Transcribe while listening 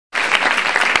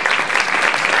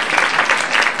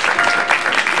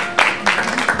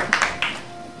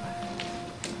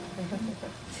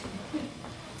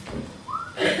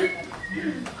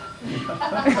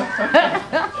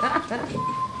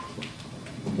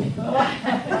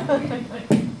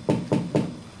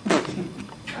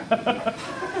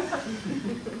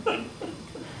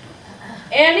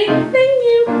Anything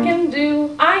you can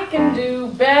do, I can do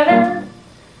better.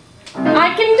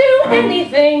 I can do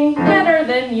anything better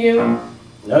than you.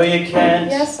 No, you can't.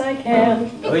 Yes, I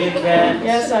can. No, you can't.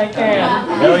 Yes, I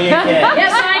can. No, you can't.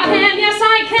 Yes, I can. Yes,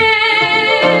 I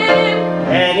can.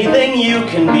 Anything you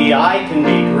can be, I can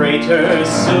be greater.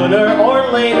 Sooner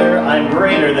or later, I'm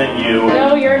greater than you.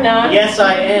 No, you're not. Yes,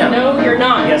 I am. No, you're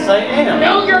not. Yes, I am.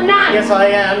 No, you're not. Yes, I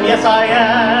am. Yes, I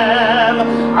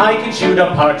am. I can shoot a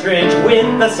partridge with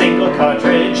a single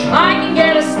cartridge. I can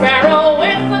get a sparrow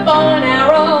with a bow and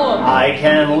arrow. I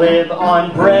can live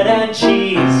on bread and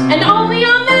cheese. And only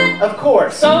on that? Of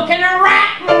course. So can a rat.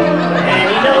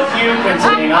 Any note you can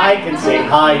sing, I can sing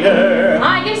higher.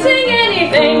 I can sing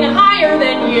anything higher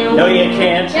than you. No, you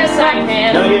can't. Yes, I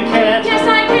can. No, you can't. Yes,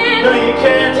 I can. No, you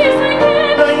can't. Yes, I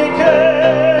can. No, you can't.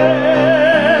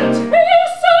 Yes, I can.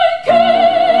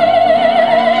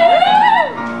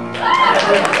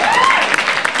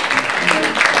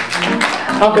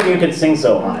 How come you can sing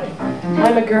so high?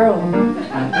 I'm a girl.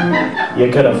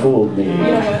 You could have fooled me.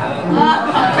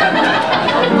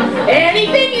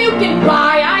 Anything you can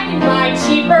buy, I can buy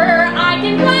cheaper. I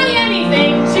can buy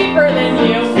anything cheaper than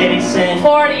you. 50 cents.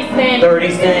 40 cents. 30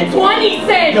 cents. 20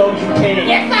 cents. No, you can't.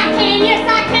 Yes, I can. Yes,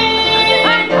 I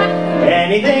can.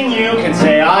 Anything you can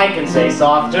say, I can say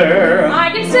softer. I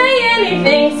can say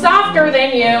anything softer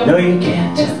than you. No, you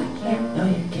can't. Yes, I can. No,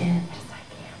 you can't. Yes, I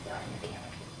can. No, you can't.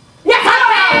 Yes, I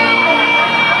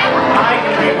I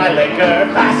can drink my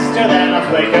liquor faster than a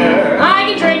flicker. can. I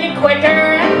can drink it quicker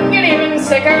and get even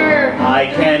sicker. I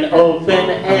can open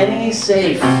any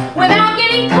safe. Without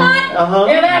getting caught?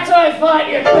 Yeah, that's what I thought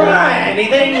you'd try.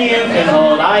 Anything you can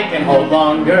hold, I can hold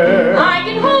longer. I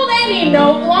can hold any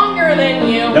note longer than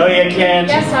you. No, you can't.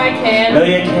 Yes, I can. No,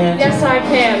 you can't. Yes, I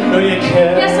can. No, you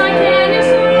can't. Yes, I can. Yes, I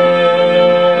can.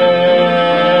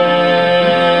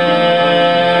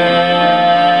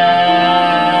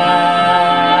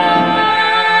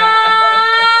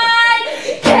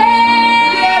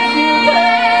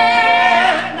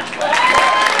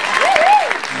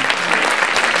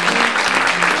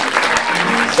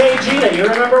 Hey Gina, you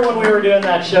remember when we were doing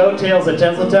that show, Tales of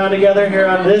Tinseltown, together here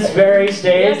on this very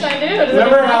stage? Yes, I do.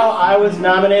 Remember how I was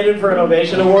nominated for an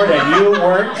Ovation Award and you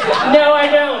weren't? No, I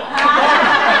don't.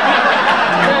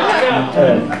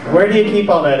 No. Where do you keep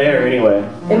all that air anyway?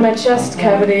 In my chest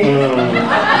cavity.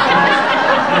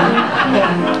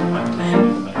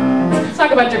 Let's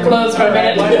talk about your clothes for a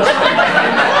minute.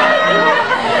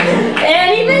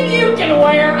 Anything you can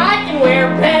wear, I can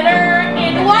wear better.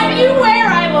 In what you wear,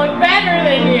 I look better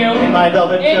than you. In my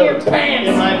velvet In coat. your pants.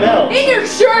 In my belt. In your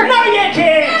shirt. No, you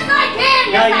can't. Yes, I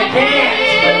can. No, Yes, you I can.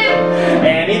 can't.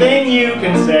 Anything you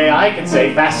can say, I can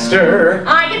say faster.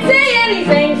 I can say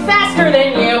anything faster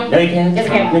than you. No, you can't. Yes, I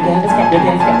can. You can't. Yes, I can.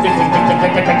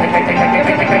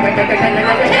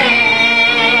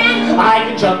 I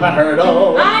can jump a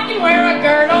hurdle. I can wear a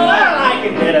girdle. I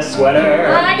can knit a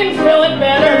sweater. I can fill it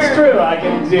better. That's true, I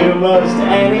can do most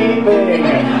anything.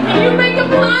 Can you make a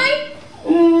pie?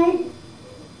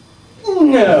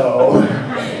 No.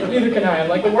 Neither can I. I'm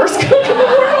like the worst cook in the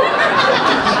world.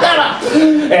 Shut up.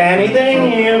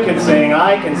 Anything you can sing,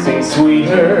 I can sing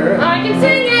sweeter. I can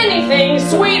sing anything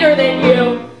sweeter than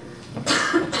you.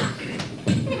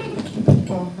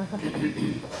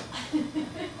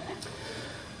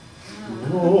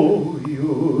 No,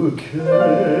 you can.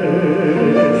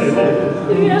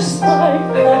 Yes, I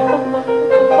can.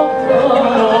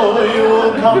 No, you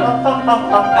can't.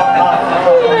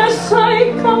 Yes, I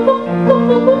can.